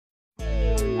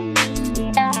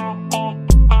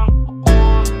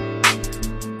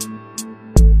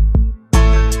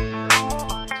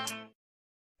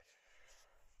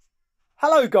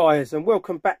Hello guys, and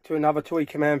welcome back to another Toy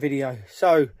Command video.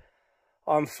 So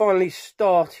I'm finally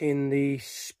starting the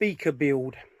speaker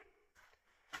build.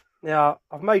 Now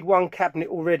I've made one cabinet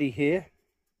already here.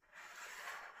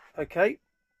 Okay,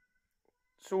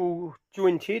 it's all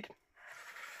jointed,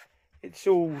 it's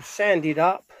all sanded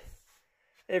up,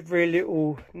 every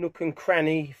little nook and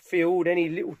cranny filled, any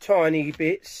little tiny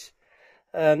bits.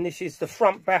 This is the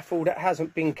front baffle that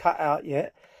hasn't been cut out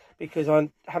yet, because I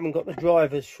haven't got the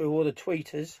drivers through or the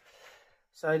tweeters.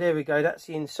 So there we go, that's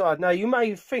the inside. Now you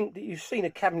may think that you've seen a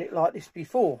cabinet like this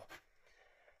before.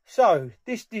 So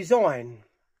this design,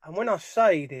 and when I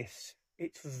say this,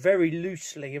 it's very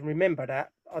loosely, and remember that,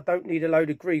 I don't need a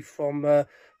load of grief from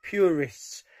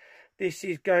purists. This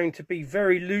is going to be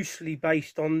very loosely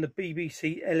based on the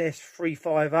BBC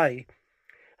LS35A.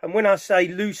 And when I say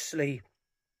loosely,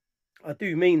 I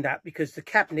do mean that, because the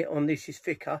cabinet on this is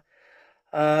thicker.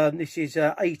 This is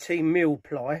 18mm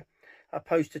ply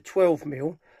opposed to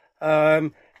 12mm.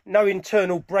 No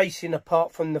internal bracing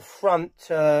apart from the front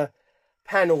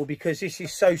panel, because this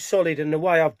is so solid, and the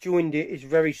way I've joined it is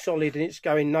very solid and it's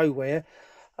going nowhere.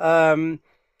 The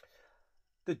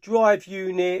drive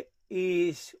unit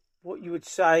is what you would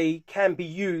say can be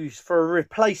used for a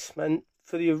replacement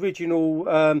for the original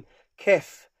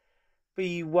KEF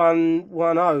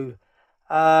B110.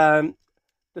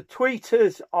 The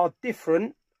tweeters are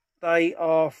different. They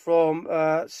are from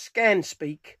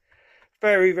ScanSpeak.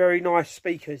 Very, very nice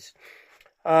speakers.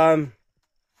 So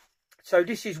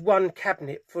this is one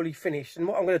cabinet fully finished. And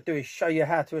what I'm going to do is show you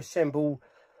how to assemble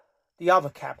the other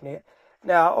cabinet.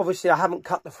 Now, obviously, I haven't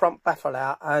cut the front baffle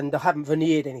out and I haven't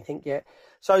veneered anything yet.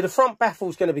 So the front baffle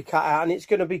is going to be cut out and it's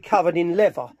going to be covered in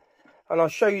leather. And I'll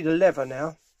show you the leather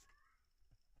now.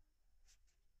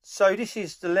 So this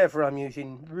is the leather I'm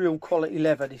using, real quality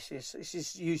leather. This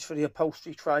is used for the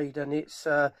upholstery trade, and it's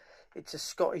a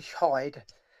Scottish hide.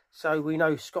 So we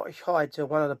know Scottish hides are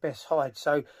one of the best hides.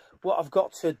 So what I've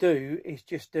got to do is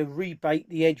just to rebate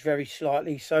the edge very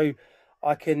slightly, so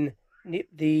I can nip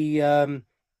the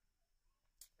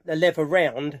leather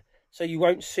round, so you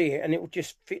won't see it, and it will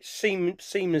just fit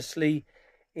seamlessly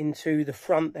into the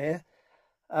front there.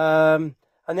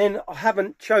 And then I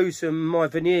haven't chosen my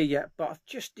veneer yet, but I've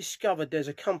just discovered there's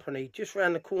a company just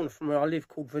around the corner from where I live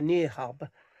called Veneer Hub.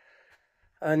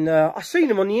 And I've seen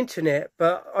them on the internet,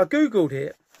 but I Googled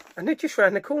it and they're just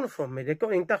around the corner from me. They've got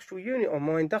an industrial unit on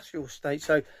my industrial estate.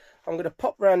 So I'm going to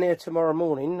pop round there tomorrow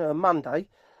morning, Monday,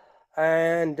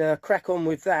 and crack on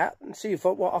with that and see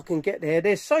what I can get there.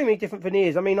 There's so many different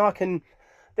veneers. I mean,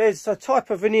 there's a type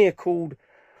of veneer called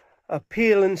a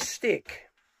peel and stick.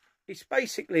 It's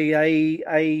basically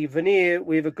a veneer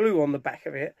with a glue on the back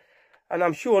of it, and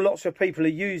I'm sure lots of people are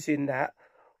using that.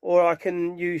 Or I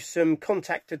can use some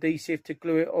contact adhesive to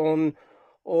glue it on,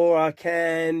 or I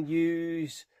can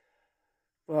use,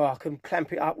 well, I can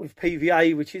clamp it up with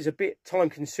PVA, which is a bit time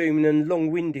consuming and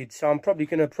long-winded. So I'm probably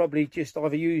going to just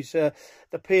either use the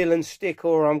peel and stick,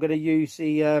 or I'm going to use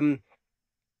the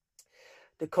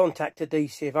contact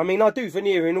adhesive. I mean, I do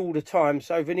veneering all the time,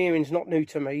 so veneering's not new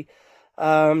to me.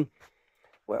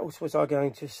 What else was I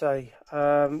going to say?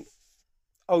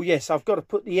 Oh yes, I've got to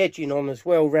put the edging on as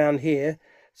well round here.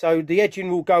 So the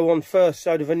edging will go on first,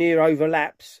 so the veneer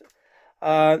overlaps,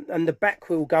 and the back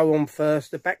will go on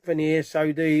first, the back veneer,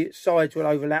 so the sides will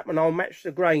overlap, and I'll match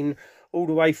the grain all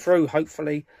the way through,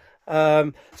 hopefully.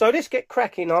 So let's get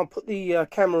cracking. I'll put the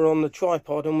camera on the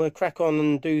tripod and we'll crack on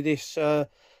and do this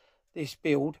this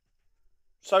build.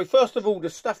 So first of all, the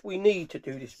stuff we need to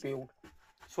do this build.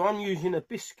 So I'm using a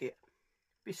biscuit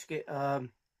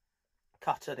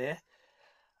cutter there.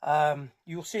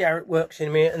 You'll see how it works in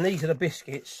a minute, and these are the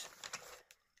biscuits.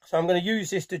 So I'm going to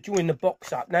use this to join the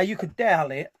box up. Now you could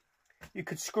dowel it, you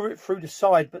could screw it through the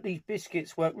side, but these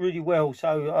biscuits work really well.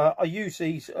 So I use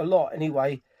these a lot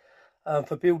anyway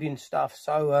for building stuff.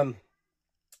 So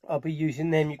I'll be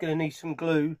using them. You're going to need some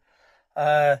glue,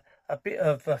 a bit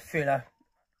of a filler.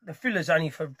 The filler's only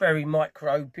for very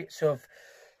micro bits of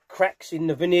cracks in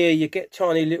the veneer. You get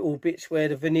tiny little bits where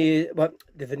the veneer, well,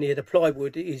 the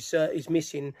plywood is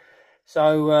missing.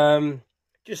 So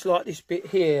just like this bit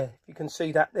here, you can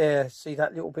see that there, see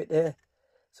that little bit there.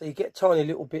 So you get tiny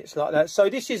little bits like that. So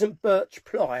this isn't birch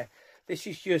ply, this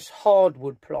is just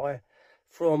hardwood ply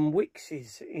from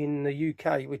Wickes in the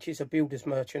UK, which is a builder's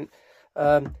merchant.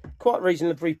 Quite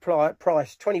reasonably priced,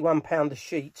 £21 a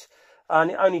sheet,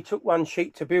 and it only took one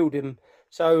sheet to build them.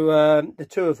 So the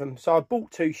two of them. So I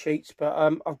bought 2 sheets, but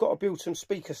I've got to build some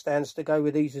speaker stands to go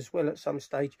with these as well at some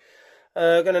stage.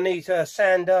 Going to need a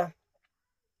sander,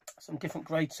 some different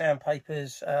grade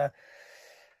sandpapers,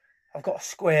 I've got a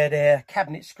square there,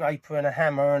 cabinet scraper and a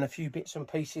hammer and a few bits and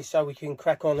pieces so we can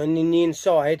crack on. And in the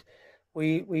inside,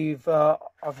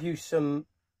 I've used some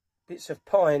bits of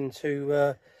pine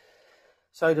to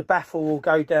so the baffle will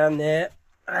go down there,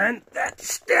 and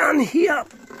that's down here.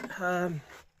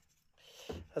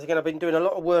 As again, I've been doing a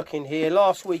lot of work in here.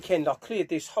 Last weekend I cleared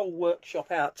this whole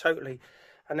workshop out totally,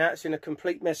 and now it's in a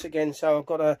complete mess again, so I've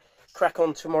got to crack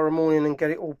on tomorrow morning and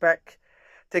get it all back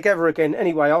together again.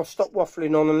 Anyway, I'll stop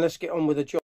waffling on and let's get on with the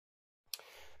job.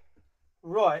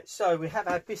 Right, so we have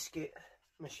our biscuit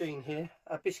machine here,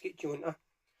 our biscuit jointer.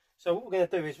 So what we're going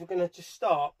to do is we're going to just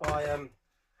start by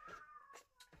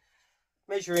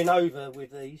measuring over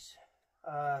with these,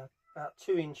 about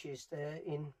 2 inches there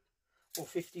in, or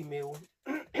 50 mil,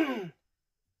 because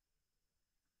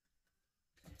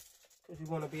we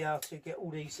want to be able to get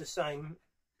all these the same.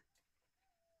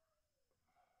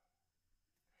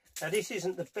 Now this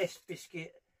isn't the best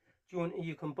biscuit jointer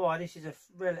you can buy. This is a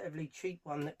relatively cheap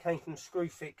one that came from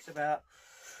Screwfix about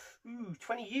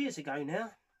 20 years ago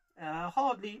now.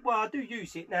 Hardly, well, I do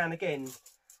use it now and again,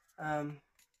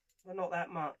 but not that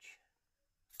much.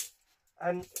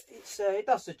 And it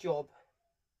does the job.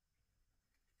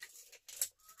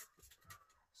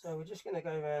 So we're just going to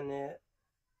go around there,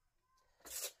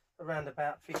 around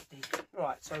about 50.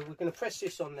 Right, so we're going to press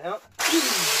this on now.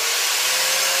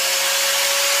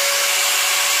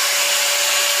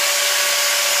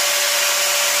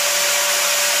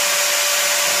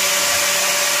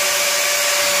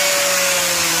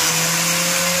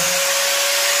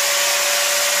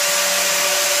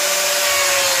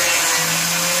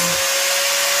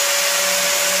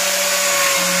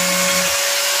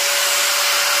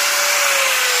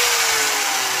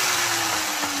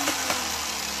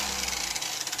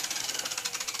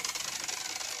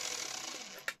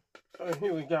 So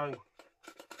here we go.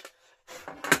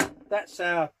 That's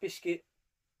our biscuit,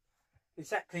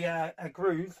 exactly our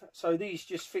groove. So these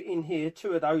just fit in here.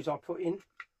 2 of those I put in.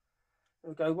 There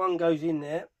we go. One goes in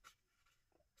there,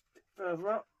 a bit further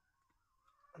up,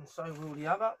 and so will the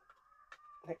other,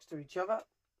 next to each other.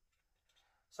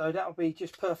 So that'll be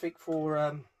just perfect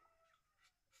for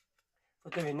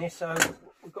doing this. So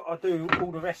we've got to do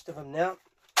all the rest of them now.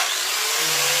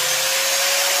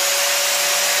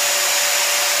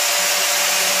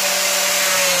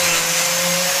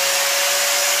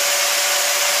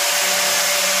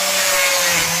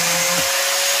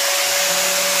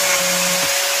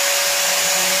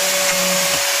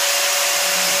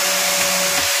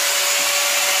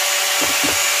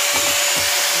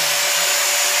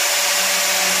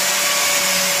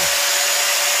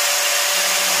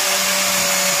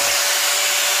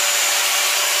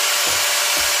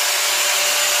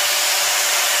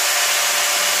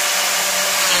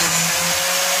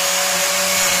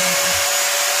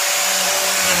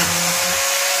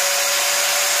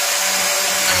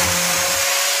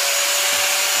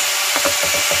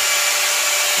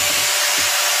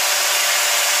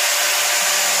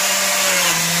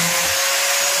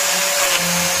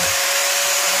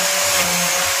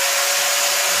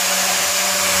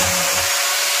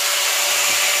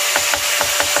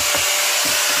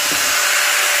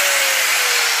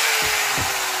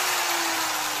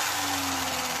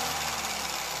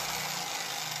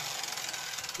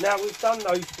 Now we've done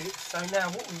those bits, so now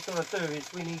what we've got to do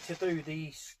is we need to do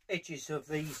these edges of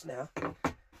these now.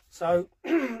 So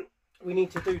we need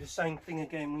to do the same thing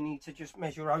again. We need to just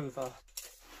measure over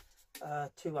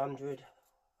 200,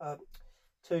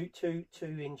 2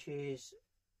 inches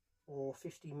or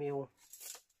 50 mil.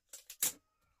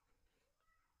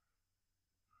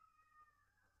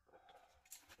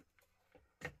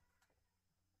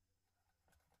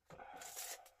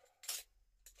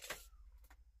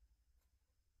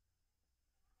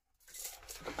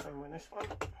 Same with this one.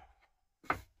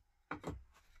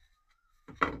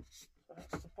 So that's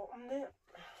the bottom there.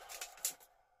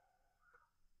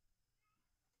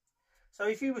 So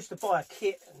if you was to buy a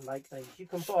kit and make these, you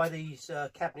can buy these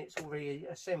cabinets already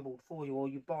assembled for you, or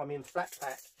you buy them in flat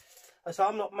pack. So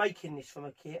I'm not making this from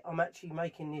a kit. I'm actually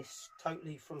making this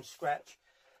totally from scratch.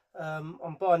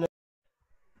 I'm buying them.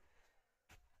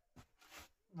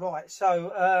 Right,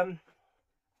 so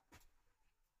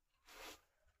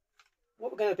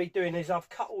what we're going to be doing is I've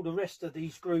cut all the rest of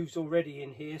these grooves already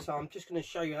in here, so I'm just going to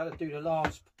show you how to do the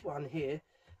last one here.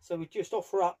 So we just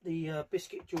offer up the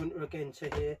biscuit jointer again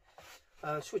to here,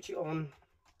 switch it on.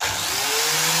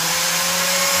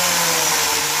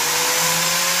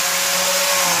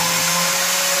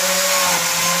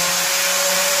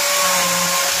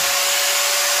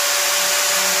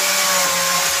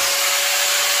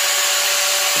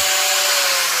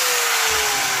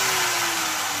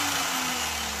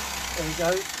 There we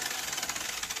go.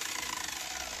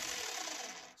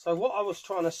 So what I was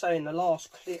trying to say in the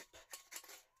last clip,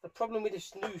 the problem with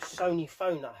this new Sony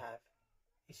phone I have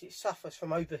is it suffers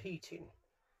from overheating,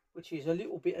 which is a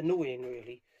little bit annoying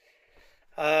really.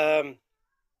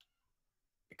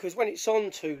 Because when it's on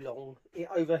too long, it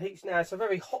overheats. Now it's a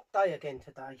very hot day again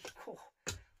today. Oh,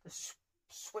 the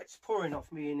sweat's pouring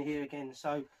off me in here again.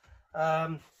 So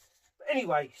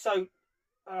anyway, so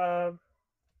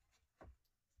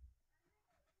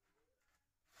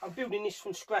I'm building this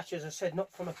from scratch, as I said,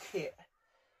 not from a kit.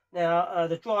 Now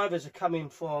the drivers are coming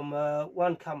from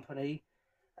one company,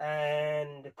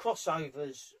 and the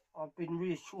crossovers I've been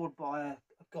reassured by a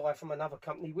guy from another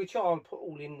company, which I'll put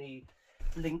all in the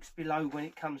links below when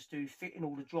it comes to fitting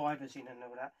all the drivers in and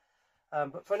all that.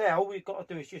 But for now, all we've got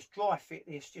to do is just dry fit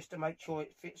this, just to make sure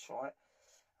it fits right.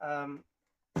 I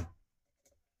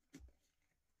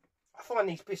find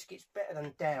these biscuits better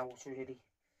than dowels really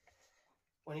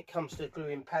when it comes to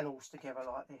gluing panels together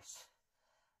like this.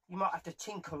 You might have to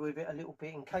tinker with it a little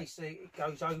bit in case it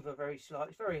goes over very slightly.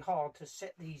 It's very hard to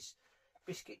set these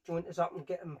biscuit jointers up and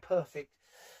get them perfect.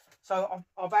 So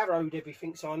I've arrowed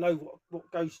everything so I know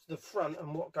what goes to the front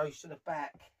and what goes to the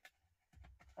back.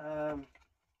 There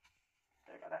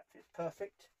we go, that fits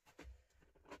perfect.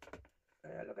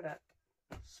 Look at that,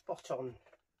 spot on.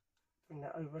 Bring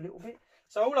that over a little bit.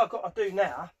 So all I've got to do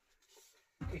now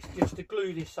is just to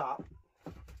glue this up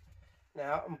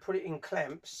now and put it in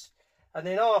clamps. And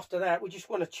then after that, we just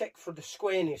want to check for the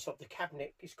squareness of the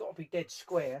cabinet. It's got to be dead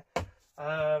square.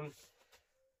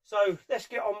 So let's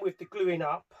get on with the gluing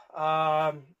up.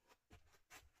 I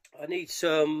need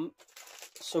some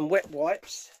wet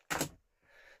wipes.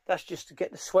 That's just to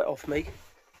get the sweat off me.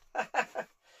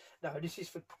 No, this is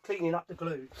for cleaning up the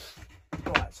glue.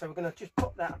 Right, so we're going to just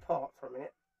pop that apart for a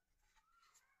minute.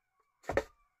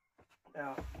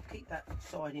 Now, keep that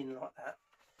side in like that.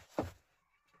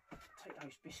 Take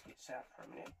those biscuits out for a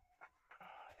minute.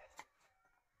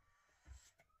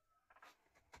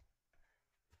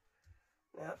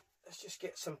 Now, let's just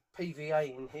get some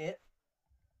PVA in here.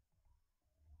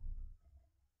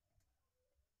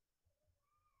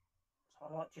 So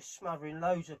I like just smothering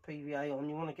loads of PVA on.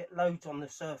 You want to get loads on the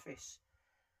surface.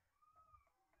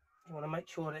 You want to make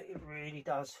sure that it really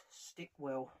does stick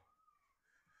well.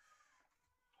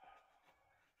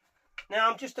 Now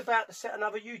I'm just about to set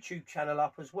another YouTube channel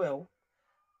up as well.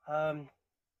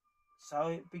 So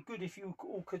it'd be good if you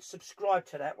all could subscribe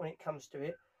to that when it comes to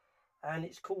it. And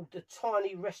it's called the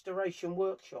Tiny Restoration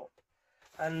Workshop.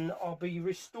 And I'll be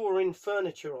restoring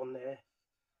furniture on there.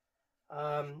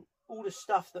 All the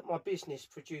stuff that my business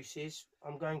produces,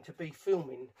 I'm going to be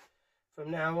filming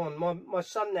from now on. My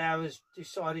son now has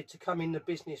decided to come in the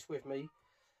business with me.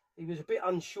 He was a bit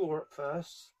unsure at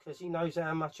first because he knows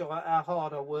how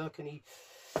hard I work, and he,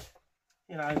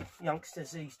 you know,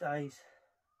 youngsters these days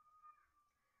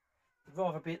would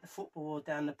rather be at the football or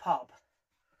down the pub.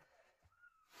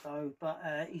 So, but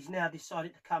he's now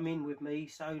decided to come in with me.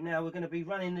 So now we're going to be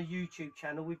running the YouTube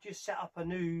channel. We've just set up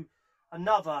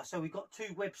another. So we've got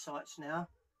two websites now.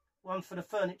 One for the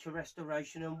furniture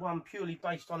restoration and one purely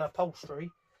based on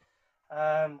upholstery.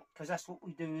 Because that's what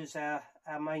we do as our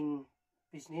main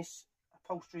business,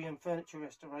 upholstery and furniture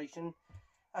restoration.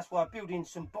 That's why building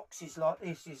some boxes like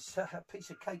this is a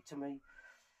piece of cake to me.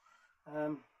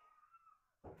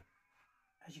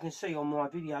 As you can see on my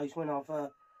videos, when I've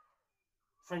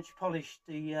French polished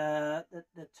the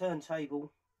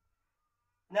turntable.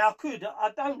 Now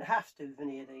I don't have to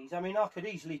veneer these. I mean, I could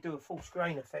easily do a false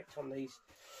grain effect on these,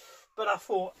 but I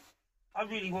thought I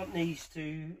really want these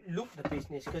to look the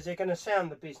business, because they're going to sound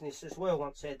the business as well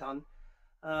once they're done.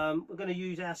 We're going to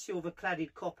use our silver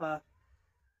cladded copper,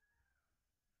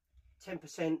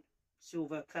 10%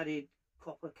 silver cladded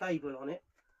copper cable on it,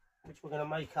 which we're going to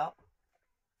make up,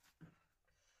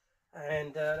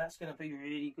 and that's going to be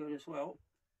really good as well.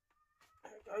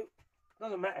 There we go.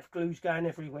 Doesn't matter if glue's going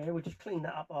everywhere, we'll just clean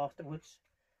that up afterwards,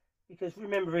 because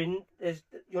remembering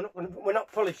we're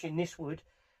not polishing this wood.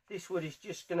 This wood is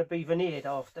just going to be veneered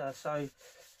after, so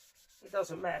it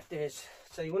doesn't matter if there's...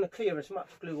 So you want to clear as much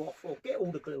glue off, or get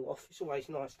all the glue off. It's always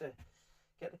nice to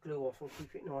get the glue off and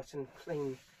keep it nice and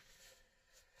clean.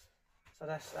 So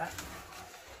that's that.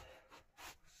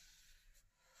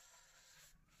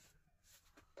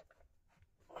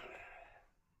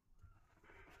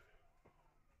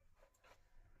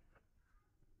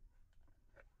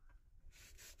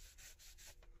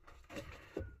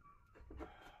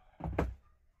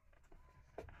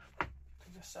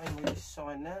 Do the same with this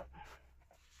side now.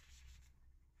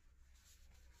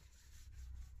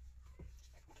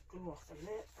 Glue off a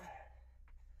minute.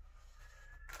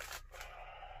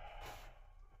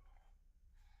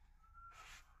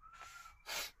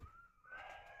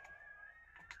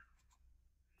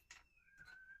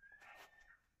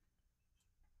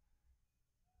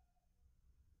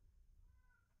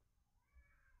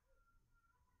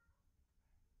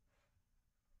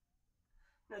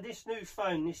 Now this new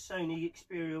phone, this Sony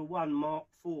Xperia 1 Mark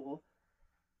IV,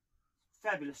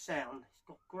 fabulous sound. It's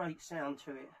got great sound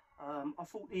to it. I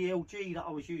thought the LG that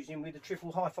I was using with the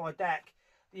triple hi-fi DAC,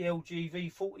 the LG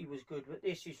V40 was good, but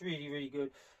this is really, really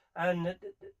good. And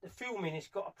the filming, it's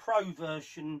got a pro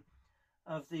version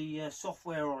of the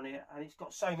software on it, and it's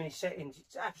got so many settings.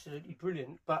 It's absolutely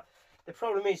brilliant. But the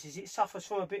problem is it suffers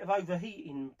from a bit of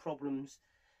overheating problems,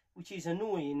 which is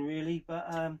annoying really. But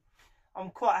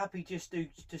I'm quite happy just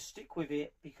to stick with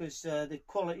it, because the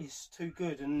quality is too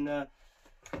good, and I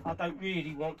don't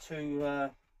really want to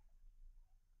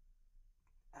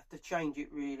have to change it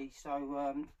really.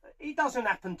 So it doesn't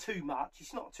happen too much.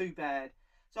 It's not too bad.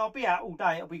 So I'll be out all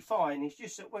day. It'll be fine. It's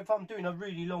just that if I'm doing a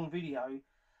really long video,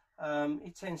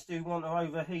 it tends to want to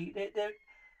overheat.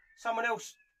 Someone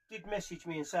else did message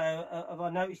me and say, have I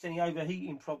noticed any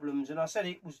overheating problems? And I said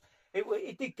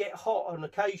it did get hot on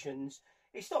occasions.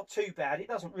 It's not too bad. It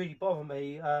doesn't really bother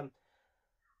me.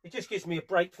 It just gives me a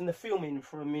break from the filming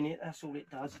for a minute. That's all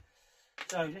it does.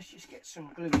 So let's just get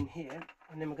some glue in here,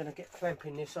 and then we're going to get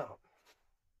clamping this up.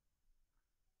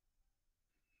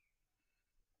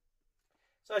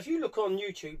 So if you look on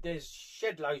YouTube, there's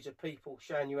shed loads of people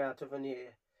showing you how to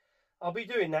veneer. I'll be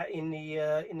doing that in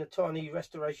the tiny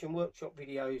restoration workshop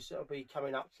videos that'll be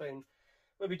coming up soon.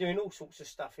 We'll be doing all sorts of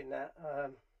stuff in that,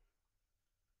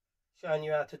 showing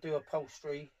you how to do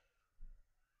upholstery,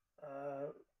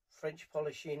 French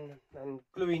polishing, and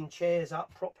gluing chairs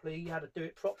up properly, how to do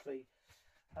it properly.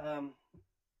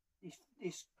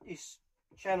 This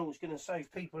channel is going to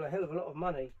save people a hell of a lot of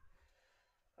money.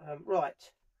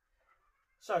 Right,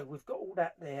 so we've got all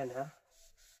that there now.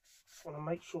 Just want to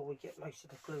make sure we get most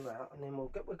of the glue out, and then we'll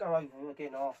go over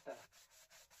again after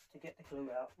to get the glue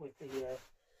out with the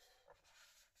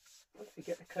once we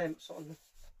get the clamps on.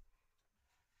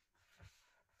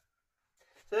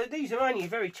 So these are only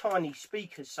very tiny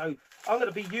speakers, so I'm going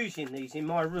to be using these in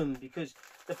my room, because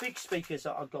the big speakers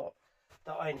that I got,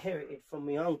 that I inherited from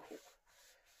my uncle,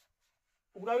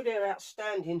 although they're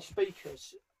outstanding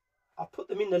speakers, I put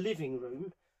them in the living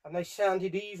room and they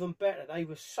sounded even better. They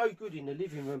were so good in the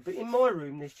living room, but in my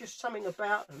room there's just something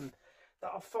about them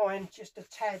that I find just a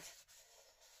tad,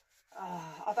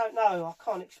 I don't know, I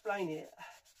can't explain it.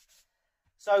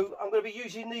 So I'm going to be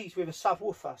using these with a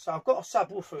subwoofer. So I've got a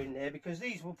subwoofer in there, because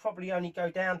these will probably only go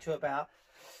down to about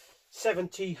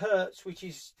 70 hertz, which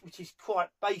is quite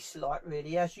bass-like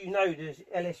really. As you know, the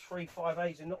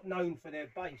LS35As are not known for their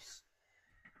bass.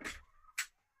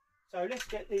 So let's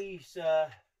get these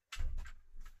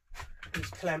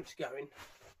clamps going,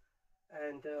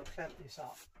 and clamp this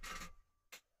up.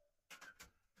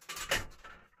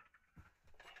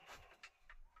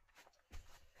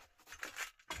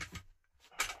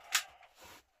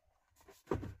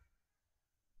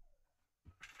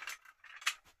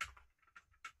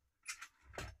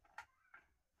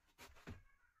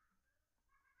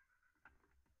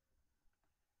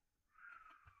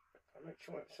 Make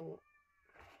sure it's all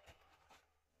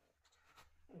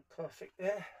perfect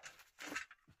there.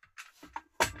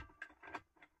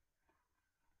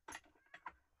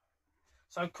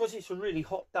 So because it's a really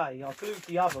hot day, I glued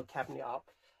the other cabinet up,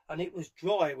 and it was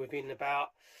dry within about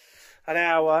an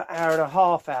hour, hour and a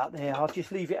half out there. I'll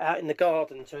just leave it out in the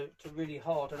garden to really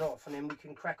harden off, and then we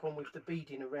can crack on with the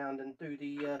beading around and do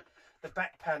the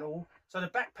back panel. So the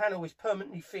back panel is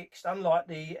permanently fixed, unlike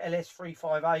the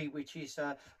LS35A, which is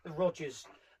the Rogers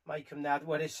make them now.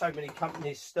 Well, there's so many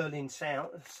companies, Sterling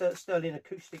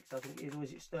Acoustics, I think it is, or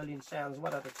is it Sterling Sounds,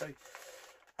 one of the two.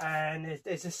 And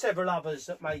there's several others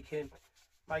that make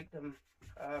them.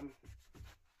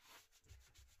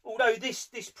 Although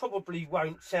this probably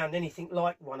won't sound anything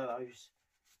like one of those.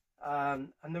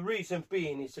 And the reason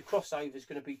being is the crossover is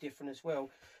going to be different as well.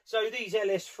 So these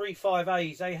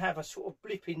LS35As, they have a sort of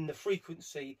blip in the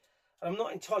frequency, and I'm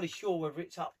not entirely sure whether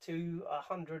it's up to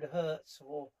 100 hertz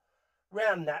or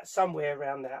around that, somewhere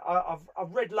around that.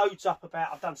 I've read loads up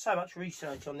about, I've done so much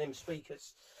research on them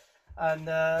speakers, and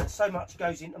so much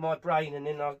goes into my brain, and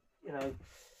then I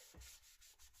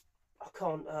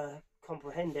can't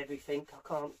comprehend everything. I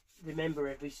can't remember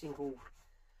every single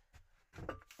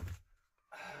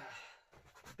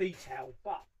detail,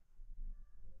 but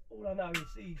all I know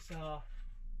is these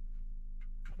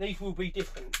will be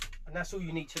different, and that's all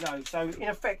you need to know. So in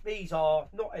effect, these are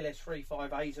not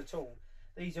LS35As at all.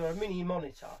 These are a mini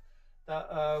monitor that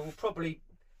will probably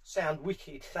sound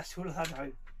wicked. That's all I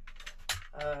know.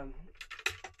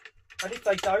 And if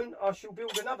they don't, I shall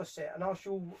build another set, and I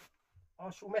shall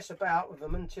mess about with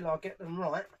them until I get them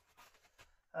right.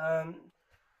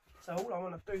 So all I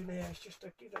want to do now is just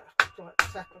to give that a slight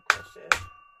tap across there.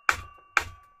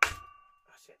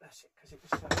 that's it, because it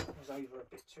was over a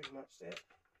bit too much there.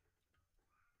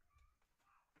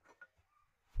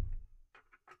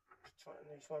 Tighten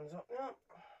these ones up now.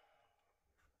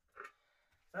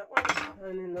 That one,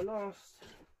 and then the last.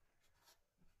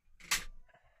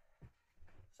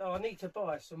 So I need to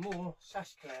buy some more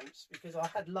sash clamps because I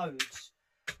had loads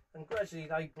and gradually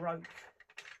they broke,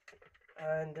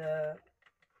 and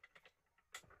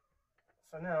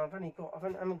so now I haven't got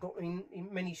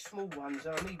many small ones,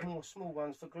 and I need more small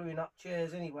ones for gluing up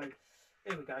chairs anyway.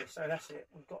 Here we go, so that's it,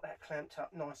 we've got that clamped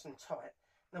up nice and tight.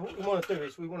 Now what we want to do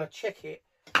is we want to check it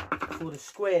for the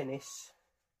squareness.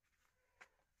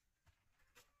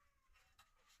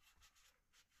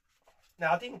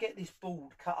 Now I didn't get this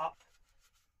board cut up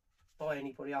by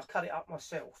anybody, I cut it up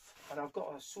myself, and I've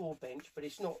got a saw bench, but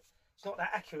it's not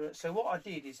that accurate. So what I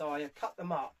did is I cut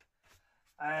them up,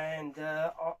 and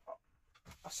I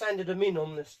sanded them in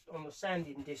on the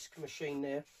sanding disc machine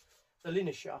there, the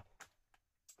linisher,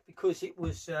 because it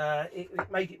was it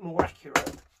made it more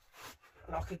accurate,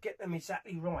 and I could get them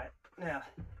exactly right. Now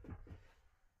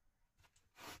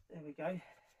there we go.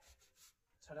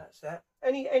 So that's that.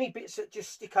 Any bits that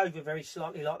just stick over very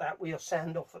slightly like that, we'll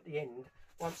sand off at the end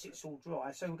once it's all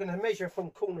dry. So we're going to measure from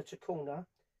corner to corner.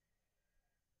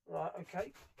 Right,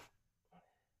 okay.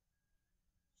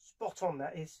 Spot on,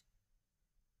 that is.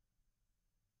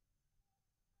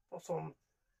 Spot on.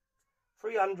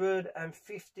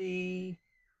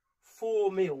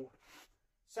 354 mil.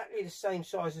 Exactly the same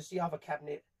size as the other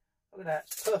cabinet. Look at that,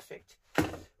 it's perfect.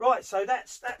 Right, so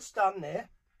that's done there.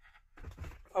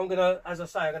 I'm gonna, as I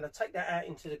say, I'm gonna take that out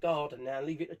into the garden now and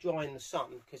leave it to dry in the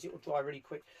sun, because it will dry really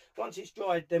quick. Once it's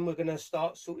dried, then we're gonna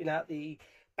start sorting out the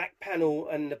back panel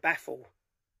and the baffle.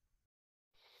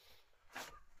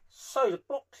 So the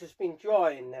box has been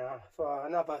drying now for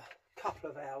another couple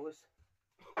of hours.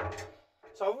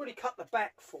 So I've already cut the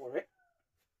back for it.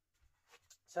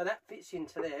 So that fits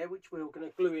into there, which we're going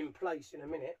to glue in place in a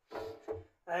minute.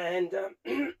 And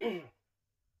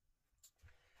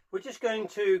we're just going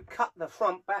to cut the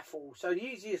front baffle. So the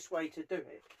easiest way to do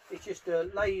it is just to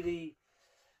lay the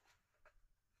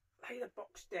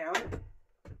box down.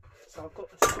 So I've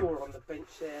got the saw on the bench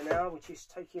there now, which is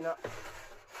taking up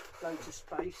loads of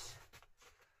space.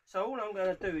 So all I'm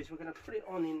going to do is we're going to put it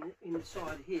on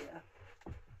inside here.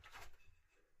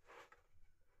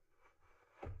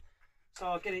 So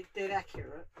I'll get it dead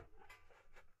accurate.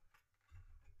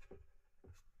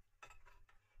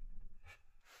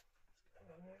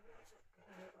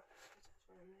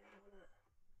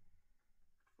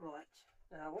 Right,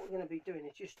 now what we're going to be doing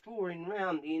is just drawing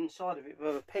round the inside of it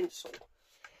with a pencil.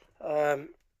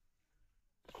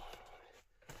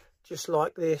 Just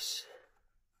like this.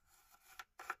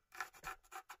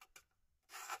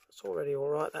 It's already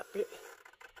alright, that bit.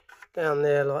 Down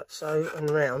there like so, and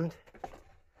round.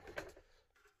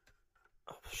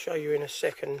 I'll show you in a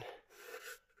second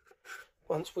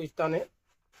once we've done it.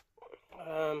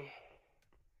 Go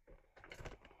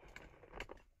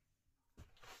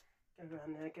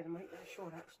around there, going to make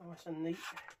sure that's nice and neat.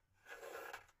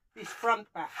 This front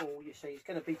baffle, you see, is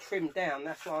going to be trimmed down.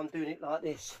 That's why I'm doing it like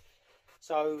this.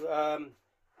 So,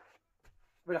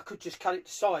 but I could just cut it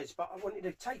to size, but I wanted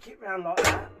to take it round like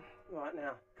that. Right,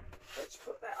 now, let's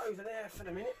put that over there for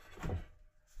the minute.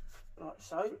 Like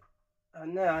so.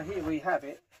 And now here we have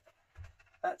it.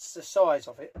 That's the size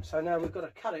of it. So now we've got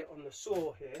to cut it on the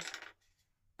saw here.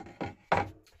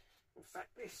 In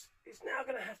fact, this is now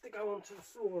going to have to go onto the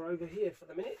floor over here for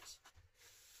the minute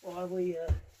while we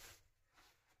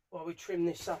trim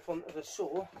this up onto the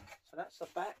saw. So that's the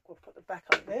back. We'll put the back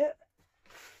up there.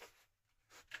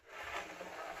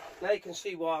 Now you can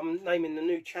see why I'm naming the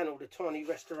new channel the Tiny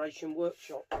Restoration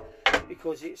Workshop,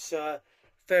 because it's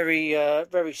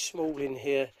very small in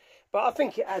here. But I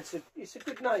think it adds it's a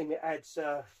good name. It adds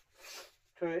to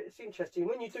it. It's interesting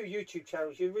when you do YouTube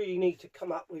channels. You really need to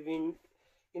come up with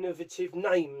innovative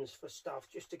names for stuff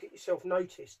just to get yourself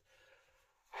noticed.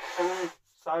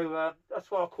 So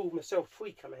that's why I called myself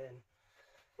Tweaker Man.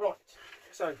 Right,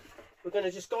 so we're going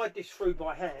to just guide this through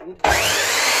by hand.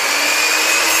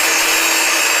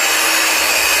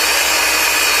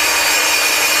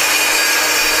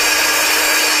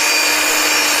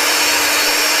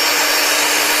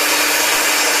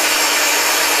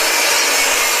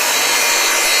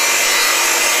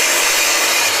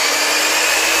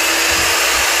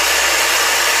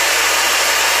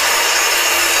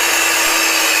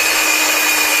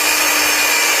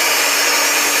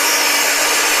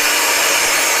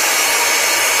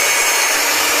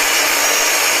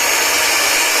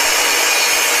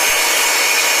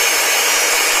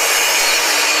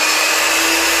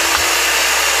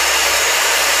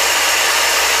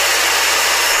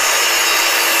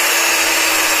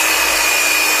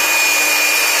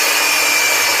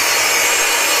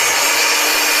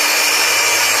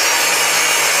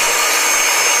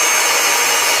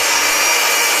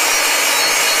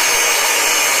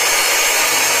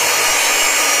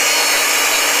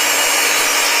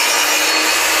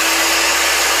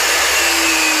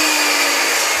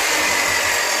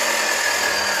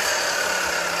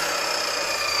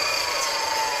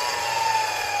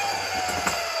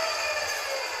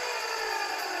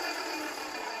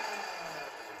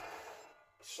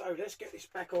 this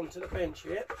back onto the bench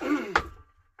here.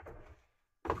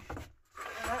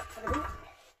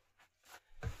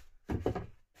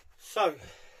 So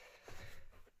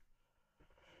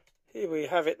here we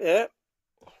have it there.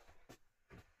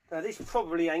 Now this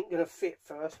probably ain't going to fit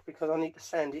first because I need to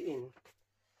sand it in.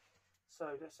 So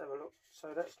let's have a look. So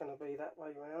that's going to be that way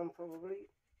round probably.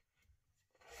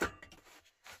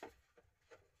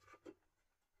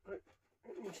 It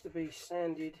needs to be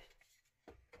sanded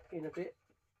in a bit.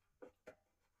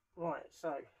 Right, so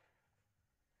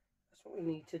that's what we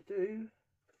need to do.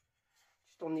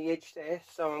 Just on the edge there.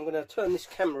 So I'm going to turn this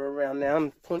camera around now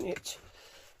and point it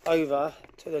over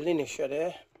to the linisher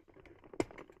there.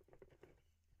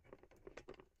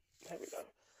 There we go.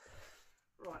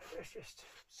 Right, let's just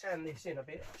sand this in a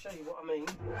bit. I'll show you what I mean.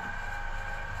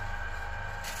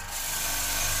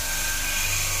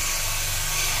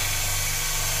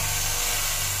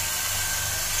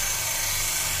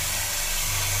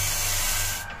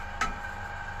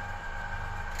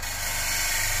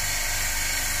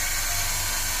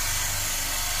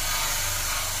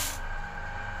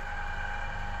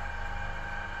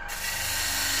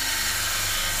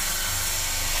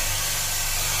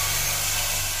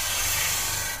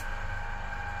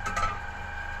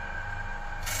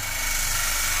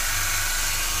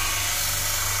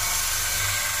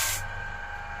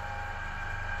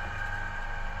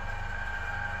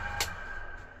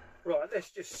 Right, let's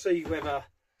just see whether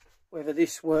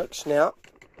this works now.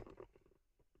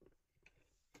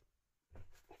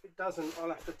 If it doesn't, I'll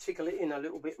have to tickle it in a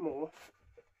little bit more.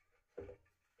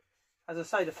 As I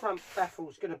say, the front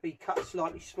baffle's going to be cut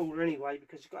slightly smaller anyway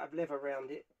because it's got to have leather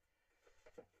around it.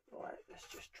 Right, let's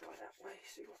just try that way,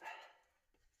 see what.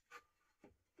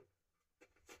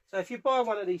 So if you buy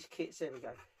one of these kits, there we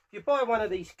go. If you buy one of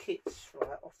these kits,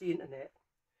 right, off the internet,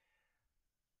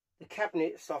 the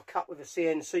cabinets are cut with a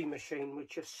CNC machine,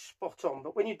 which is spot on.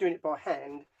 But when you're doing it by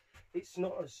hand, it's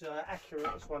not as accurate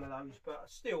as one of those. But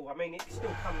still, I mean, it still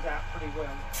comes out pretty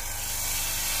well. Just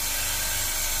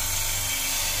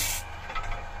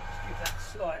give that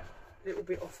slight little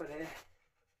bit off of there.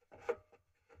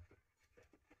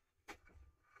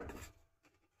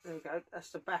 There we go.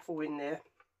 That's the baffle in there.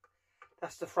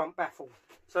 That's the front baffle.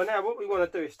 So now what we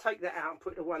want to do is take that out and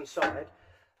put it to one side.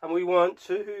 And we want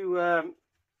to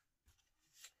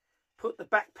put the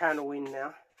back panel in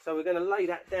now. So we're going to lay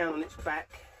that down on its back.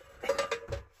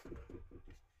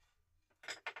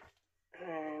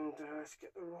 And let's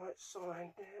get the right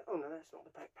side there. Oh no, that's not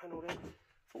the back panel there.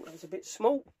 Thought that was a bit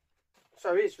small.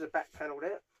 So here's the back panel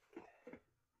there.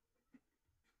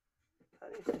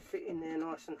 That needs to fit in there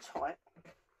nice and tight.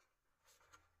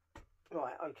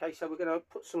 Right, okay, so we're going to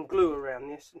put some glue around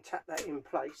this and tap that in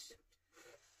place.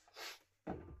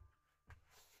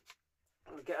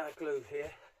 We'll get our glue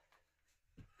here.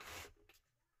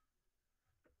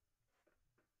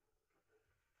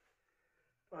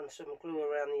 Run some glue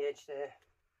around the edge there.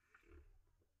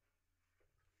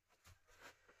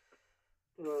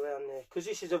 Glue around there. Because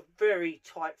this is a very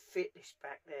tight fit, this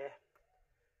back there.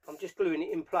 I'm just gluing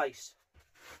it in place.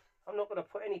 I'm not going to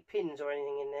put any pins or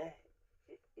anything in there.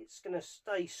 It's going to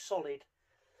stay solid.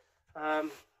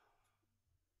 Won't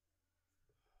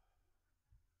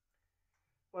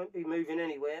be moving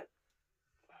anywhere.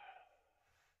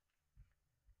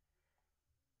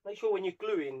 Make sure when you're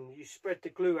gluing, you spread the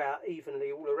glue out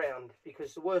evenly all around,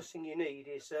 because the worst thing you need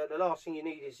is, the last thing you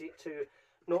need is it to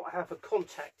not have a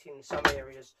contact in some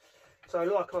areas. So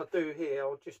like I do here,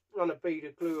 I'll just run a bead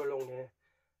of glue along there.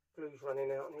 Glue's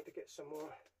running out, I need to get some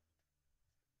more.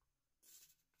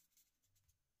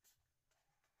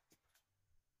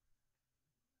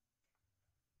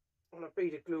 And a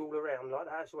bead of glue all around like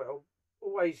that as well.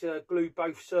 Always glue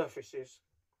both surfaces,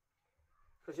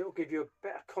 because it will give you a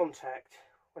better contact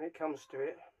when it comes to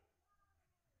it.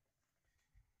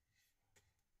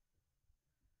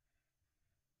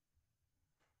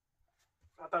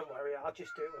 Don't worry, I'll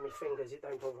just do it with my fingers, it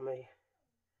don't bother me.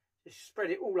 Just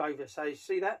spread it all over, so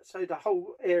see that? So the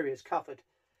whole area is covered,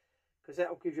 because that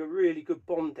will give you a really good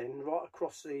bonding right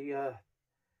across the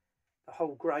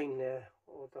whole grain there,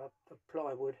 or the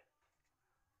plywood.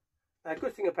 Now, the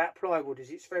good thing about plywood is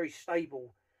it's very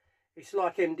stable. It's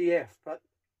like MDF,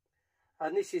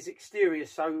 and this is exterior,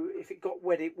 so if it got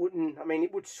wet it wouldn't, I mean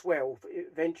it would swell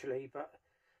eventually, but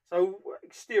so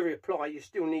exterior ply you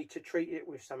still need to treat it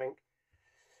with something.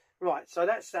 Right, so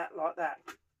that's that like that.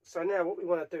 So now what we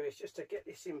want to do is just to get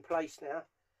this in place now.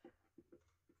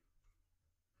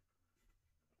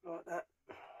 Like that.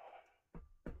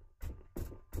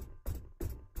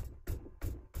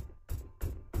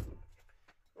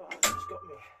 Right, I've just got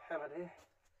my hammer there.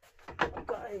 I've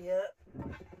got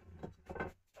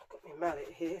my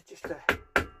mallet here just to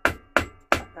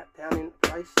tap that down into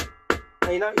place.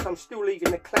 Now you notice I'm still leaving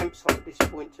the clamps on at this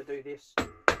point to do this. There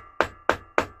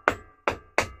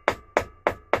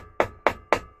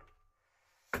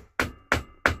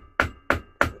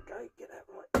we go, get that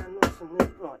right down nice and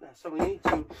neat. Right now, so we need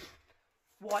some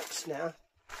wipes now.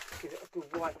 Give it a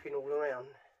good wiping all around.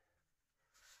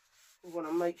 We want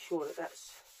to make sure that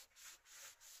that's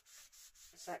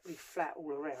exactly flat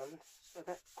all around. So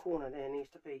that corner there needs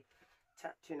to be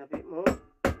tapped in a bit more.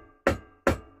 It's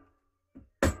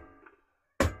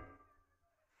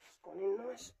gone in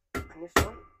nice. And this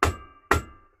one.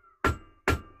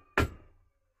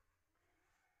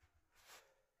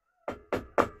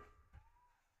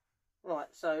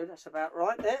 Right, so that's about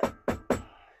right there. So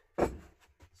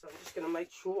I'm just going to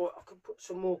make sure I can put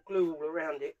some more glue all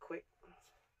around it quick.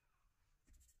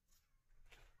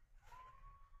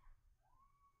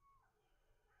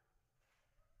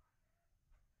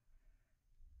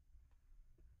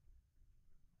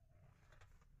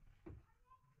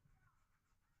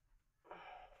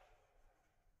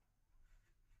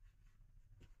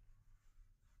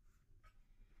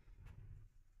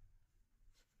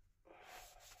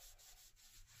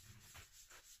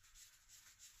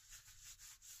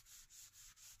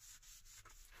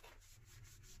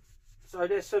 So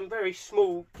there's some very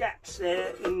small gaps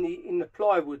there in the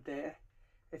plywood there,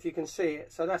 if you can see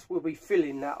it. So that's we'll be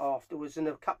filling that afterwards, and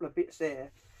a couple of bits there.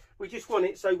 We just want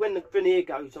it so when the veneer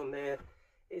goes on there,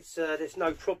 it's there's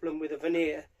no problem with the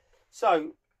veneer.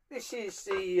 So this is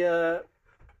the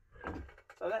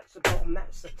so that's the bottom,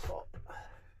 that's the top.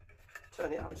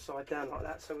 Turn it upside down like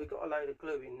that. So we've got a load of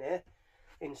glue in there,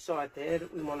 inside there,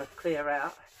 that we want to clear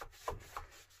out.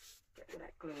 Get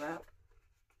that glue out.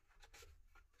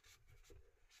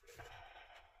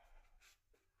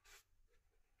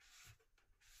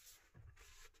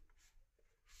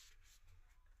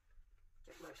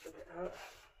 Most of it out.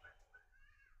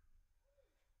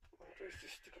 What I'll do is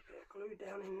just stick a bit of glue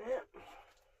down in there.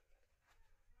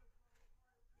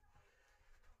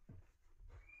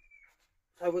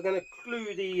 So we're going to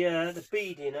glue the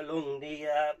beading along the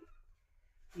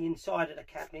inside of the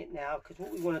cabinet now, because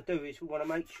what we want to do is we want to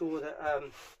make sure that there we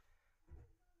go.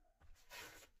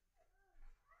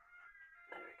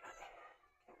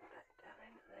 Get that down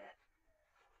into there.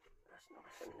 That's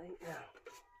nice and neat now.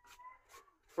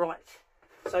 Right.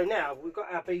 So now we've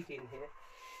got our beading here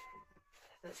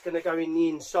that's going to go in the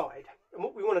inside, and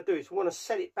what we want to do is we want to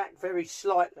set it back very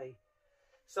slightly.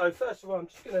 So first of all, I'm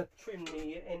just going to trim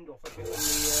the end off a bit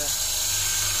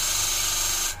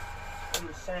on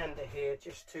the sander here,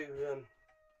 just to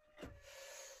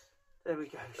there we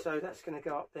go. So that's going to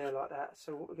go up there like that.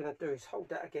 So what we're going to do is hold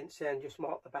that against there and just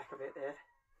mark the back of it there.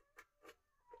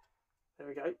 There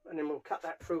we go, and then we'll cut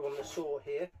that through on the saw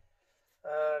here.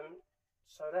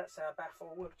 So that's our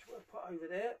baffle, which we'll put over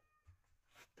there.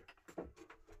 So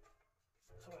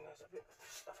when there's a bit of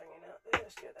stuff hanging out there,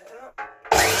 let's get that out.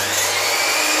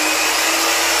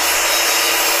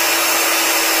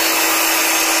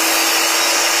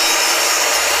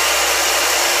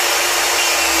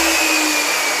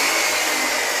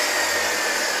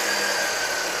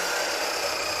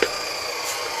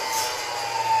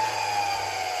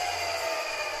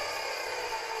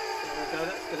 There we go,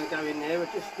 that's going to go in there.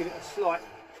 We'll just give it a slight,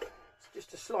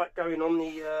 just a slight going on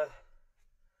the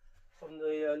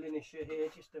linisher here,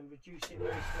 just to reduce it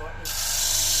very slightly.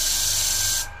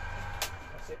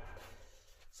 That's it.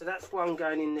 So that's one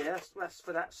going in there. That's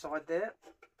for that side there.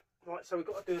 Right, so we've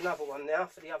got to do another one now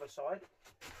for the other side.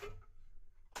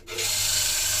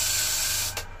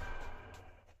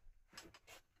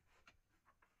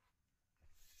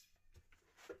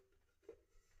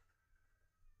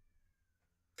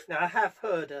 Now I have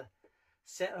heard a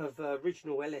set of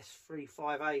original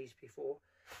LS35As before,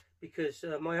 because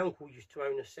my uncle used to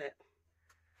own a set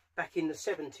back in the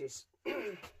 70s,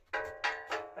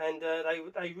 and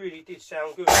they really did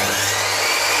sound good.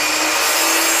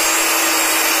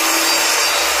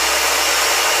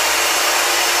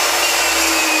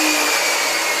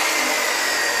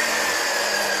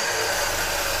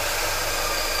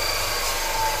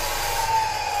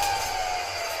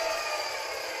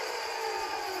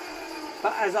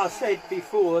 But as I said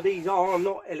before, these are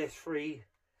not LS35As,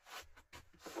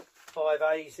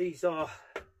 these are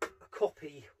a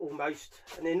copy almost,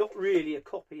 and they're not really a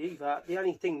copy either. The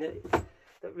only thing that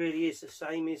really is the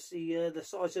same is the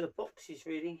size of the boxes,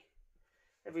 really.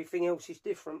 Everything else is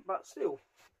different, but still,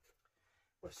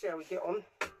 we'll see how we get on.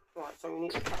 Right, so we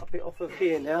need to cut a bit off of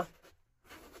here now.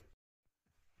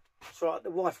 That's right, the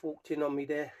wife walked in on me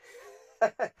there.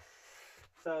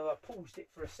 So I paused it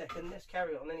for a second. Let's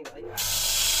carry on anyway.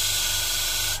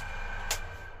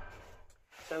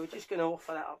 So we're just going to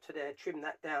offer that up to there, trim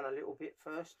that down a little bit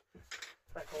first.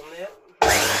 Back on there.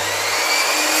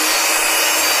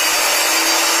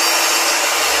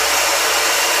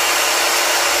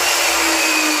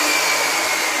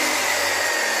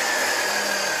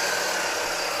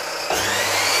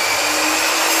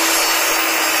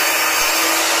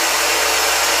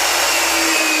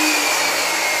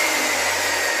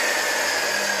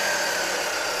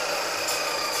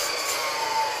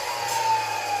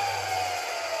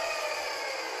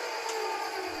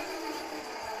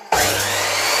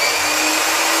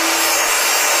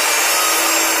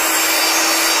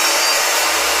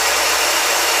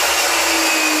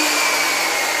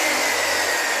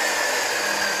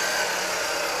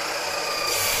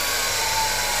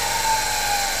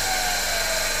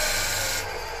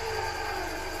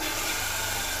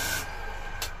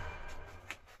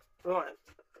 Right,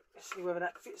 let's see whether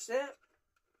that fits there.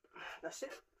 That's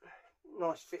it.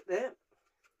 Nice fit there.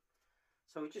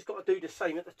 So we've just got to do the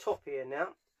same at the top here now.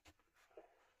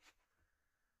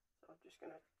 So I'm just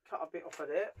going to cut a bit off of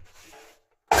there.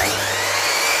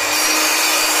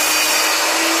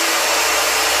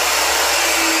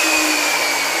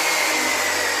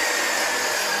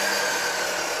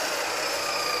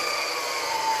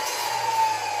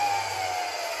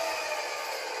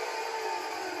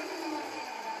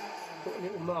 Put a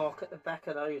little mark at the back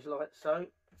of those like so.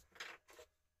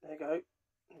 There you go.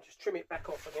 And just trim it back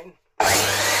off again.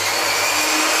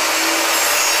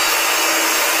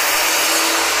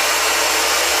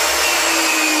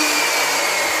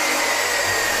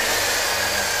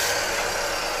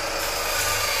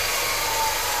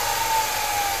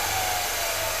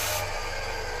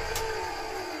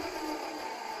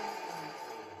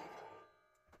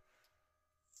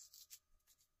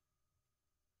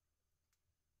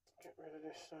 Get rid of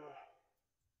this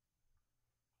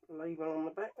label on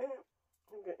the back there.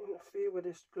 Don't get interfere with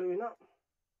this gluing up.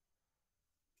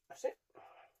 That's it.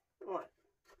 Right.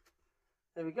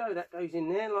 There we go. That goes in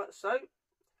there like so.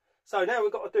 So now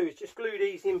we've got to do is just glue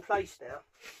these in place now.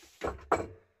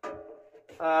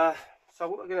 So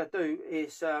what we're going to do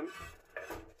is,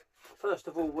 first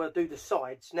of all, we'll do the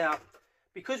sides. Now,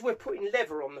 because we're putting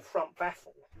leather on the front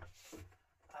baffle,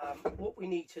 what we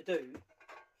need to do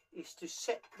is to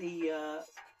set the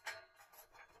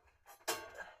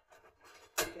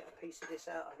get a piece of this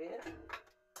out of here.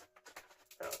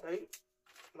 That'll do,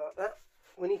 like that.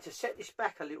 We need to set this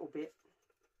back a little bit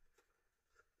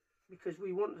because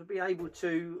we want to be able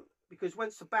to, because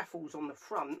once the baffle's on the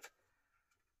front,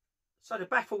 so the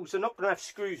baffles are not going to have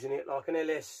screws in it like an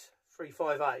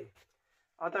LS35A.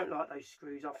 I don't like those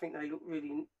screws. I think they look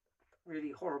really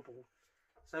horrible.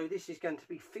 So this is going to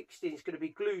be fixed in, it's going to be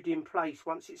glued in place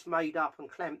once it's made up and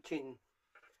clamped in.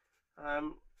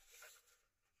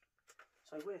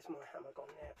 So where's my hammer gone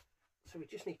now? So we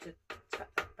just need to tap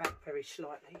that back very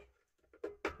slightly.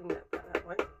 Bring that back that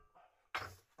way.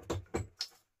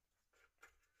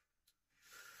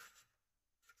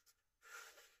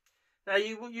 Now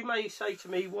you may say to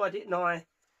me, why didn't I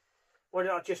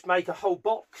just make a whole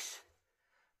box?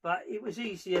 But it was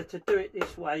easier to do it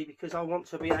this way because I want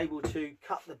to be able to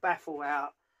cut the baffle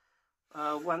out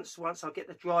once I get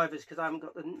the drivers, because I haven't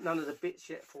got none of the bits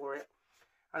yet for it.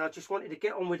 And I just wanted to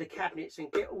get on with the cabinets and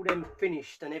get all them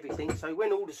finished and everything. So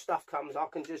when all the stuff comes, I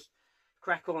can just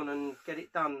crack on and get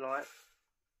it done. Right,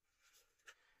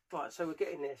 so we're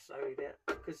getting there slowly there.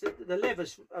 Because the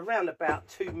leather's around about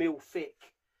 2 mil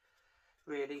thick,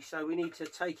 really. So we need to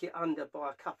take it under by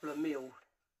a couple of mil,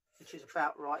 which is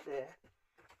about right there.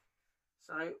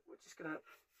 So we're just going to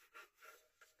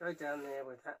go down there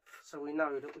with that, so we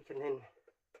know that we can then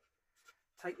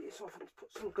take this off and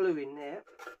put some glue in there.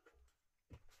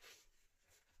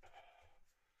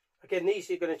 Again, these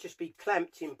are going to just be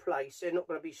clamped in place. They're not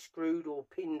going to be screwed or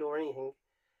pinned or anything.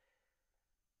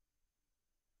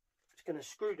 Just going to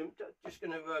screw them, just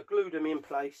going to glue them in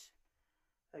place.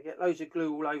 They get loads of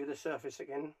glue all over the surface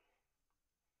again.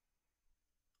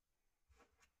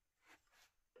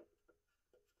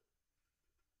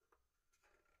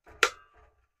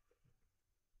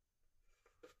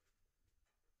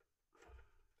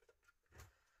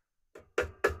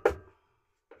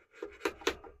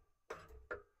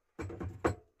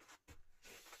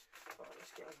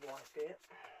 Wipe here.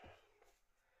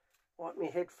 Wipe my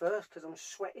head first because I'm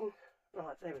sweating.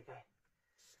 Right, there we go.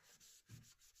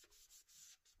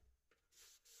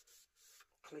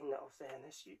 Clean that off there, and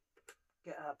let's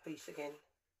get our piece again.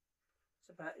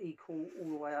 It's about equal all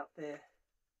the way up there,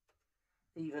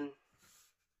 even.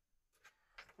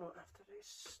 Right, after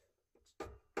this,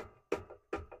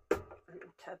 a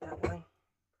little tad that way.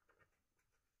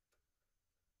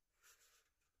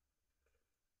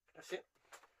 That's it.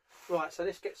 Right, so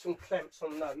let's get some clamps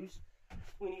on those.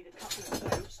 We need a couple of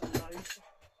clamps on those.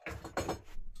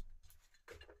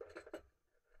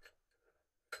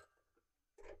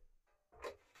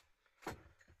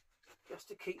 Just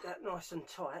to keep that nice and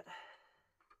tight.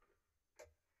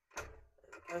 There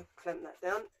we go, clamp that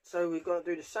down. So we've got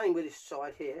to do the same with this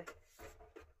side here.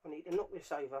 We need to knock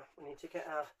this over. We need to get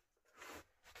our...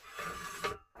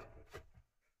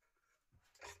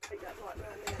 Take that right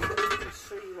round there so you can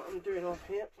see what I'm doing off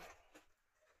here.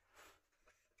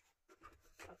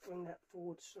 I'll bring that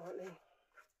forward slightly.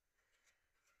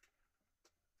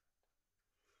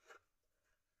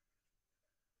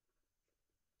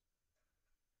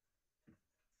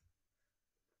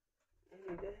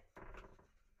 Nearly there.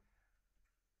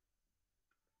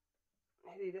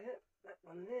 Nearly there. That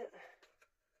one there.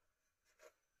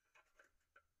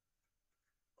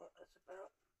 Well, that's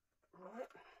about right.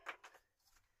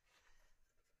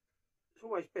 It's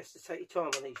always best to take your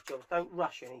time on these jobs. Don't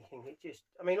rush anything. It just,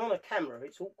 I mean, on a camera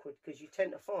it's awkward because you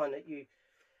tend to find that you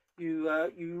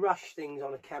rush things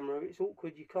on a camera. It's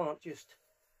awkward. You can't just.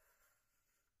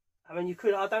 I mean, you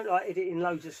could. I don't like editing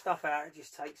loads of stuff out. It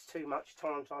just takes too much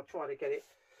time. So I try to get it,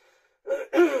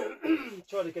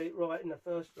 right in the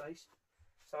first place.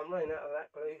 So I'm running out of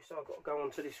that glue. So I've got to go on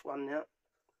to this one now.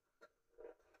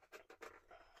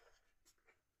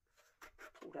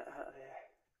 Pull that out of there.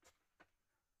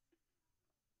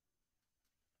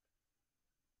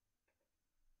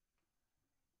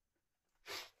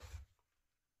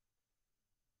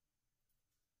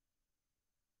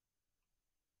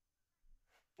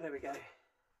 There we go.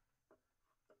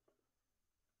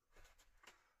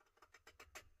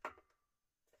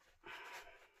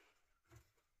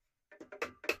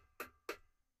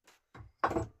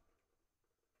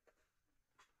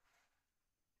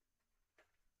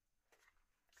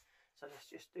 So let's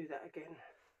just do that again.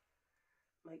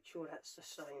 Make sure that's the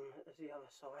same as the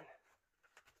other side.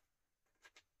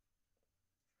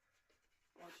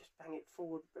 I'll just bang it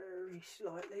forward very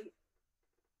slightly.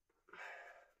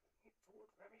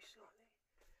 Very slightly.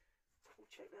 We'll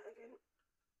check that again.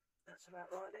 That's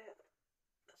about right there.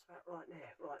 That's about right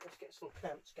there. Right, let's get some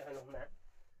clamps going on that.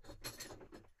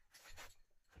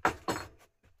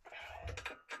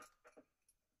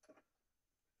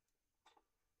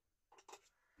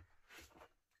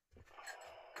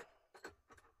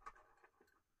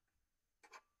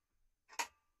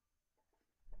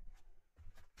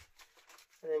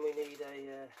 And then we need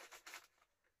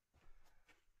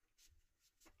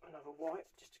another wipe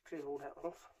just to clear all that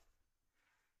off.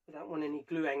 We don't want any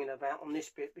glue hanging about on this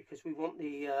bit because we want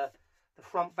the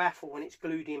front baffle when it's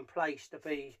glued in place to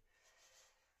be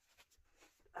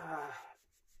to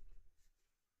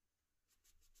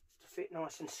fit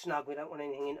nice and snug. We don't want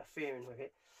anything interfering with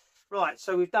it. Right,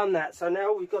 so we've done that. So now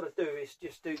all we've got to do is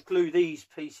just glue these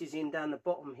pieces in down the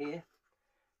bottom here.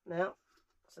 Now,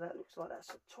 so that looks like that's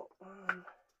the top one.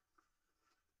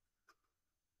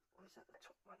 Or is that the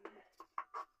top one there?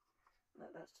 No,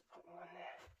 that's the bottom one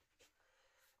there.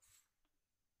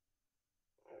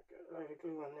 Get a load of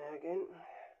glue on there again.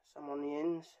 Some on the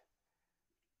ends.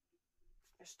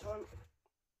 This time.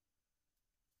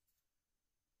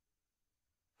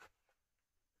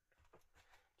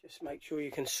 Just make sure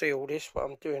you can see all this, what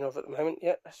I'm doing of at the moment.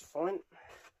 Yeah, that's fine.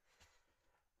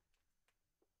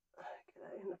 Get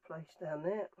that into place down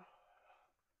there.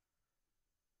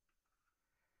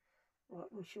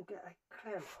 Right, we shall get a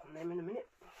clamp on them in a minute.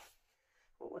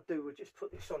 What we'll do, we'll just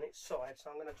put this on its side.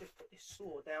 So I'm going to just put this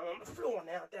saw down on the floor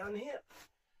now, down here.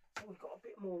 So we've got a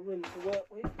bit more room to work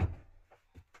with.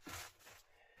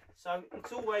 So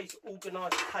it's always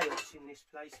organised chaos in this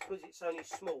place because it's only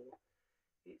small.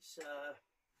 It's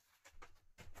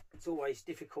always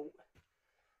difficult.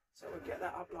 So we'll get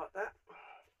that up like that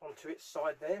onto its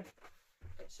side there.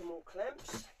 Get some more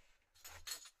clamps.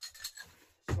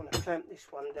 Just want to clamp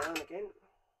this one down again.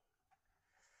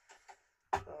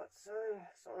 Like so,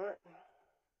 that's alright.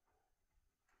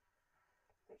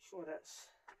 Make sure that's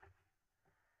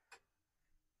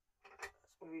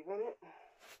where we want it.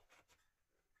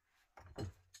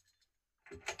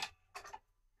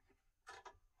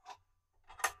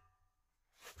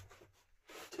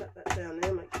 Tap that down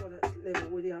there, make sure that's level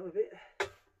with the other bit.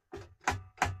 That's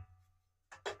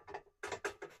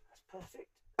perfect.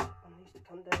 One needs to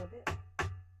come down a bit.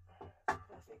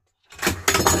 Perfect.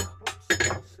 Oops,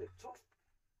 slipped off.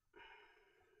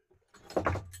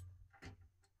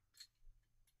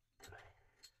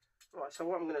 Right, so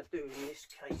what I'm going to do in this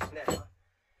case now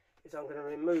is I'm going to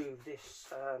remove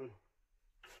this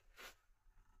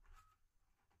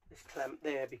this clamp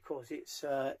there because it's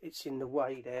in the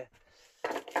way there.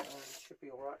 Should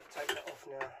be all right to take that off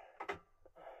now.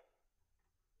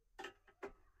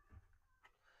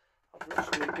 I've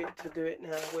got some bit to do it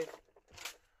now with.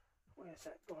 Where's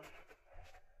that gone?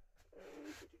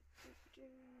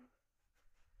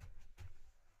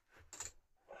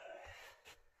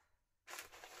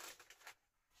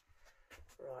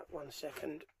 Right, 1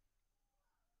 second.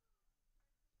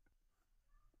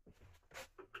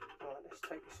 Right, let's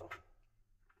take this off.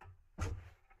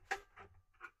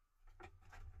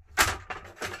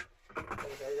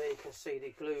 There you can see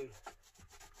the glue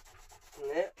in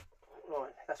there.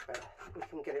 Right, that's better. We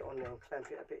can get it on there and clamp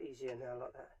it a bit easier now,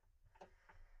 like that.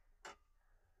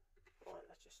 Right,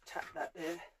 let's just tap that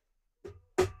there.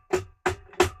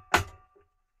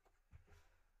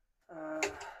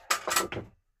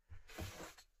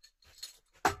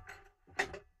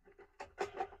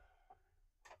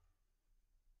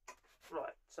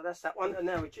 Right, so that's that one, and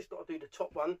now we've just got to do the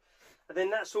top one, and then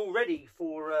that's all ready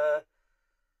for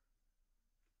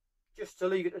just to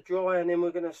leave it to dry, and then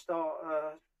we're going to start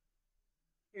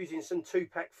using some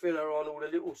 2-pack filler on all the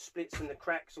little splits and the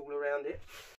cracks all around it.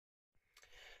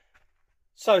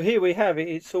 So here we have it.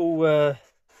 It's all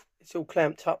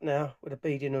clamped up now with a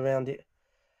beading around it.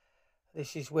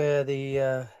 This is where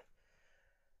the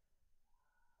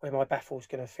where my baffle's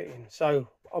going to fit in. So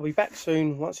I'll be back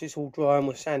soon once it's all dry and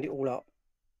we'll sand it all up.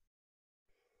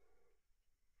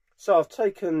 So I've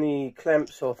taken the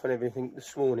clamps off and everything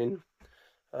this morning.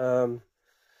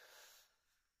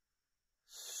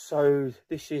 So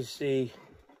this is the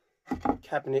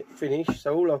cabinet finished.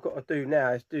 So all I've got to do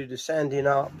now is do the sanding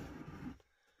up.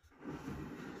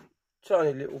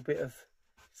 Tiny little bit of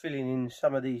filling in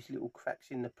some of these little cracks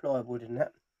in the plywood and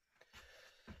that.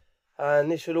 And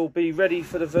this will all be ready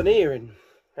for the veneering.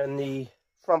 And the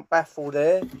front baffle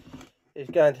there is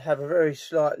going to have a very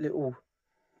slight little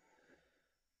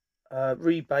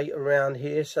rebate around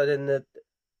here, so then the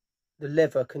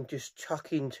lever can just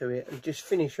tuck into it and just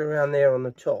finish around there on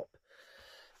the top,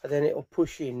 and then it'll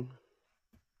push in.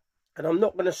 And I'm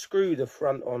not going to screw the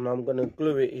front on, I'm going to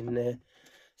glue it in there,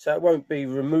 so it won't be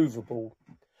removable,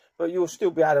 but you'll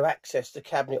still be able to access the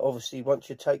cabinet obviously once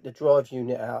you take the drive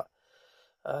unit out,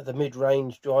 the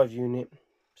mid-range drive unit.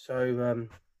 So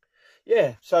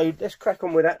yeah, so let's crack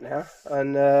on with that now,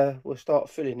 and we'll start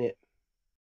filling it.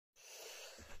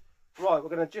 Right, we're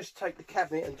going to just take the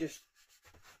cabinet and just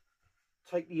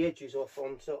take the edges off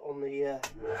on the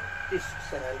disc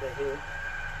sander here.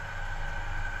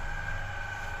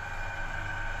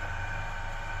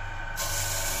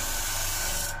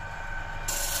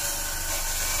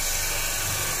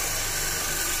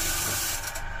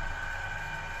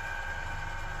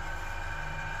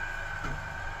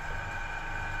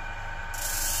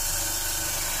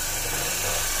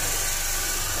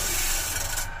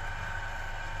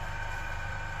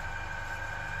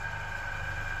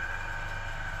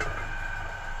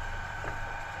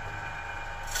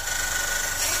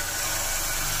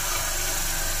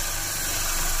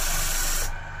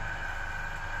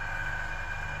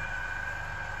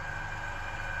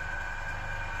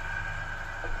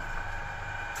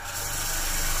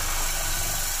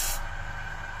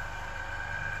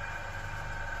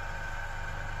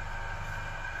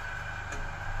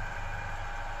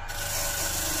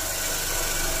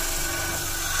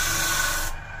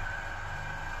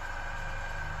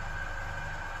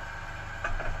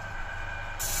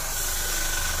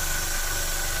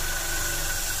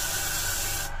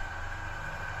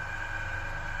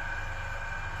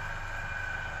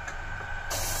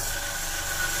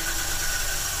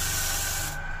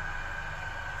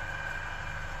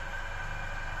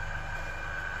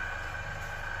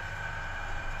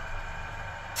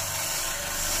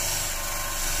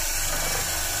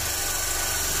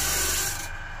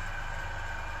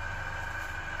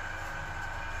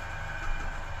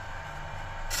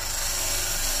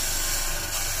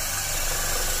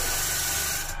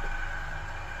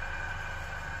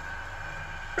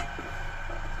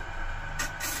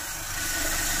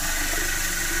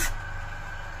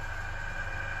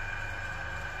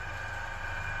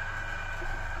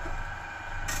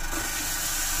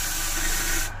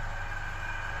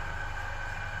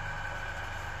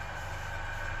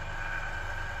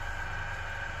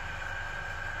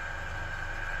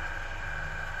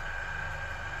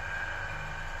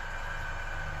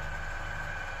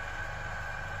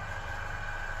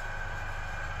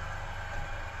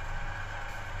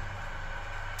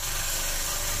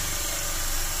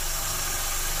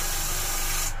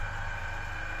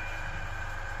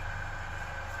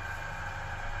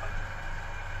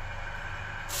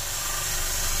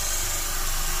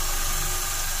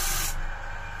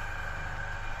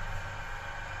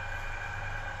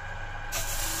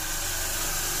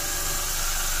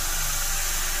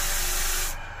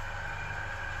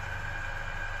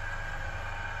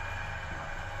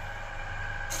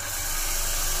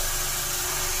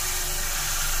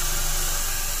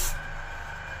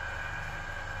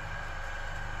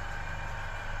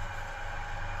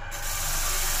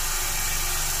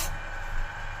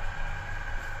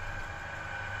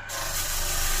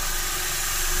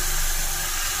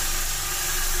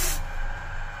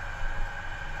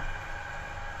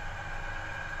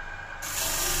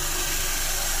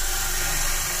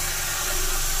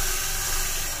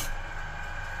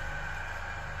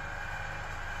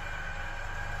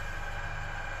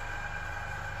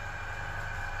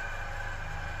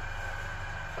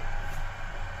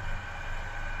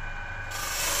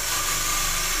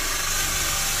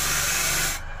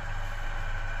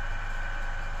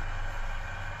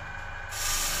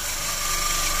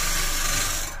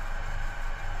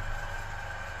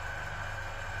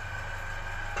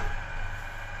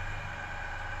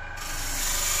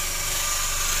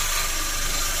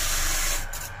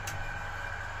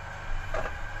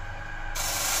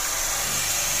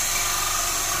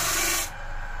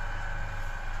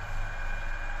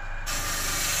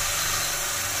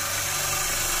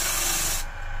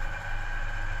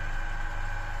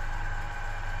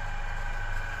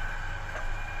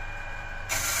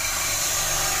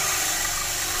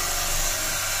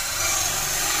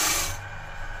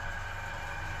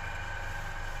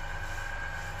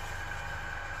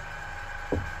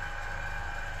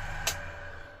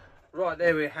 Right,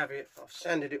 there we have it. I've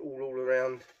sanded it all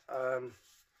around. Want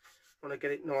to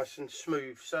get it nice and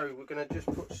smooth, so we're going to just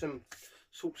put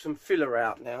sort some filler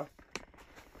out now.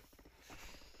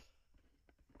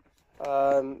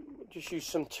 Just use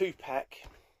some 2-pack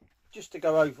just to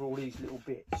go over all these little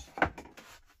bits.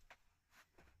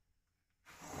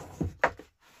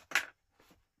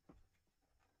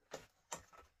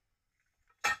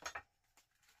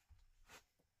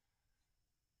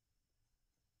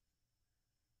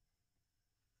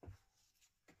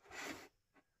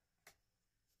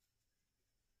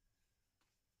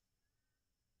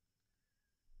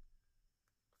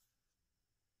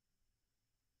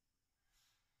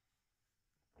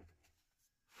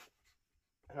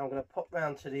 And I'm going to pop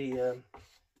round to the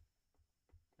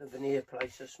veneer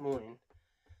place this morning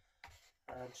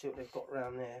and see what they've got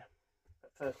around there.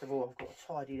 But first of all, I've got to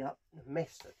tidy up the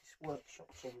mess that this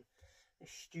workshop's in.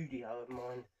 This studio of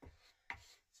mine,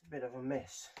 it's a bit of a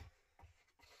mess.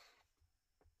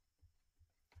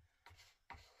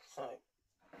 So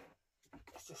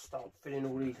let's just start filling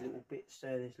all these little bits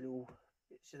there. There's little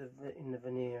bits in the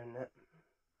veneer and that.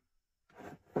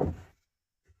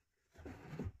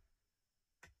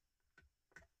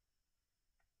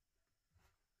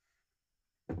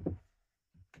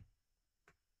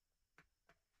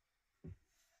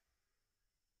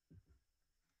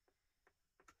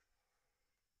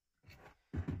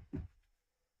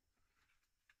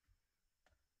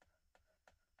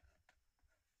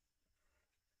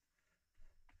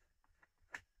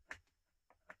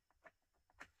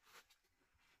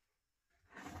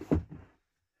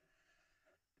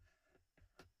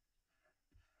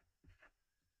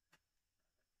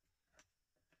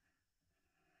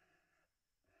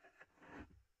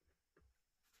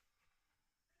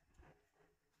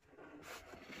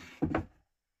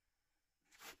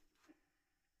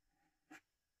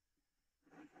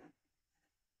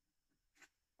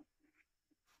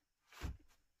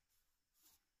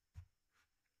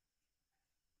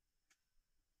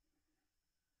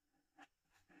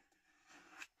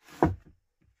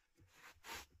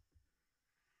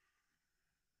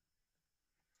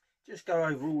 Just go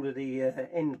over all of the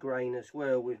end grain as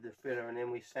well with the filler, and then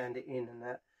we sand it in and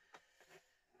that.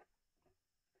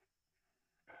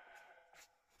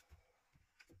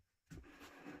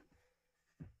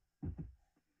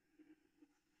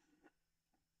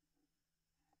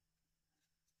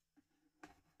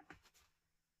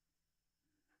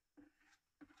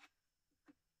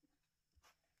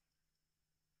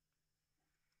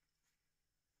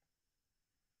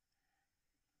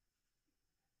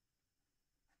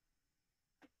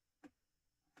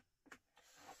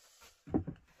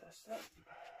 That's that.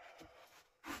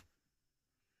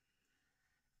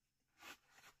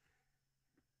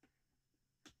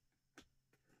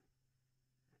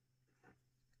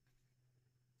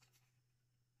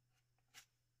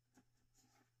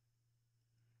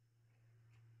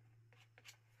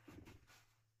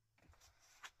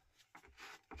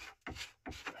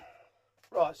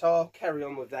 Right, so I'll carry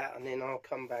on with that and then I'll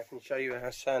come back and show you how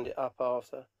to sand it up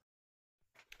after.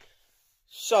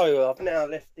 So I've now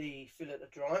left the filler to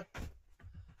dry.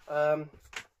 Got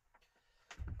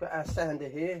our sander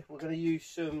here. We're going to use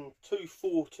some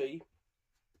 240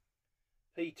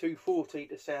 P240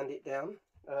 to sand it down.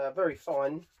 Very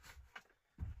fine.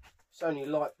 It's only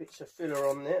light bits of filler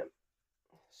on there.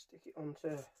 Stick it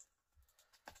onto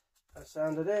our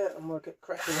sander there and we'll get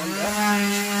cracking on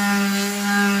that.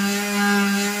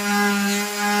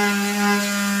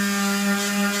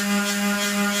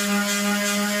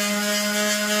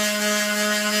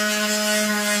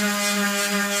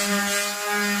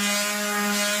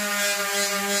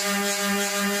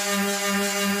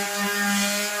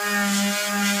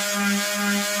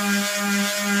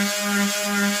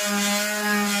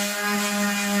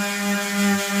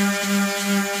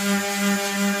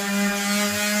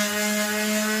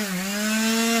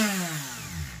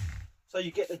 So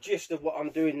you get the gist of what I'm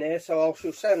doing there, so I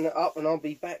shall sand that up and I'll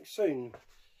be back soon.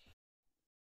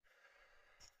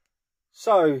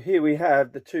 So here we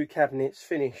have the two cabinets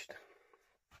finished.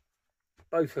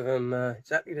 Both of them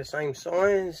exactly the same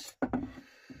size.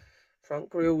 Front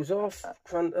grills off,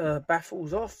 front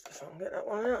baffles off, if I can get that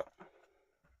one out.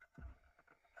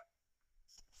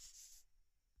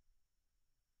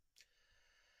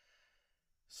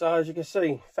 So as you can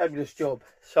see, fabulous job.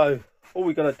 So all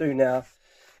we're going to do now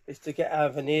is to get our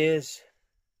veneers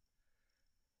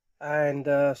and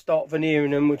start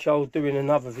veneering them, which I'll do in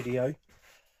another video.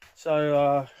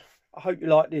 So I hope you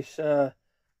like this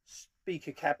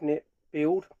speaker cabinet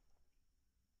build.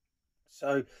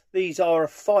 So these are a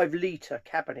 5-litre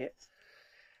cabinet,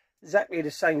 exactly the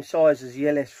same size as the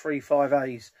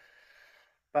LS35As.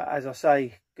 but as I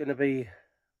say, going to be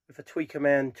with a Tweaker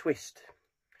Man twist.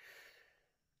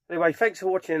 Anyway, thanks for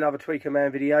watching another Tweaker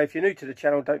Man video. If you're new to the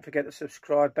channel, don't forget to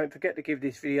subscribe. Don't forget to give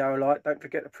this video a like. Don't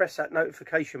forget to press that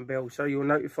notification bell so you're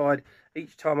notified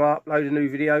each time I upload a new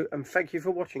video. And thank you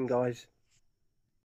for watching, guys.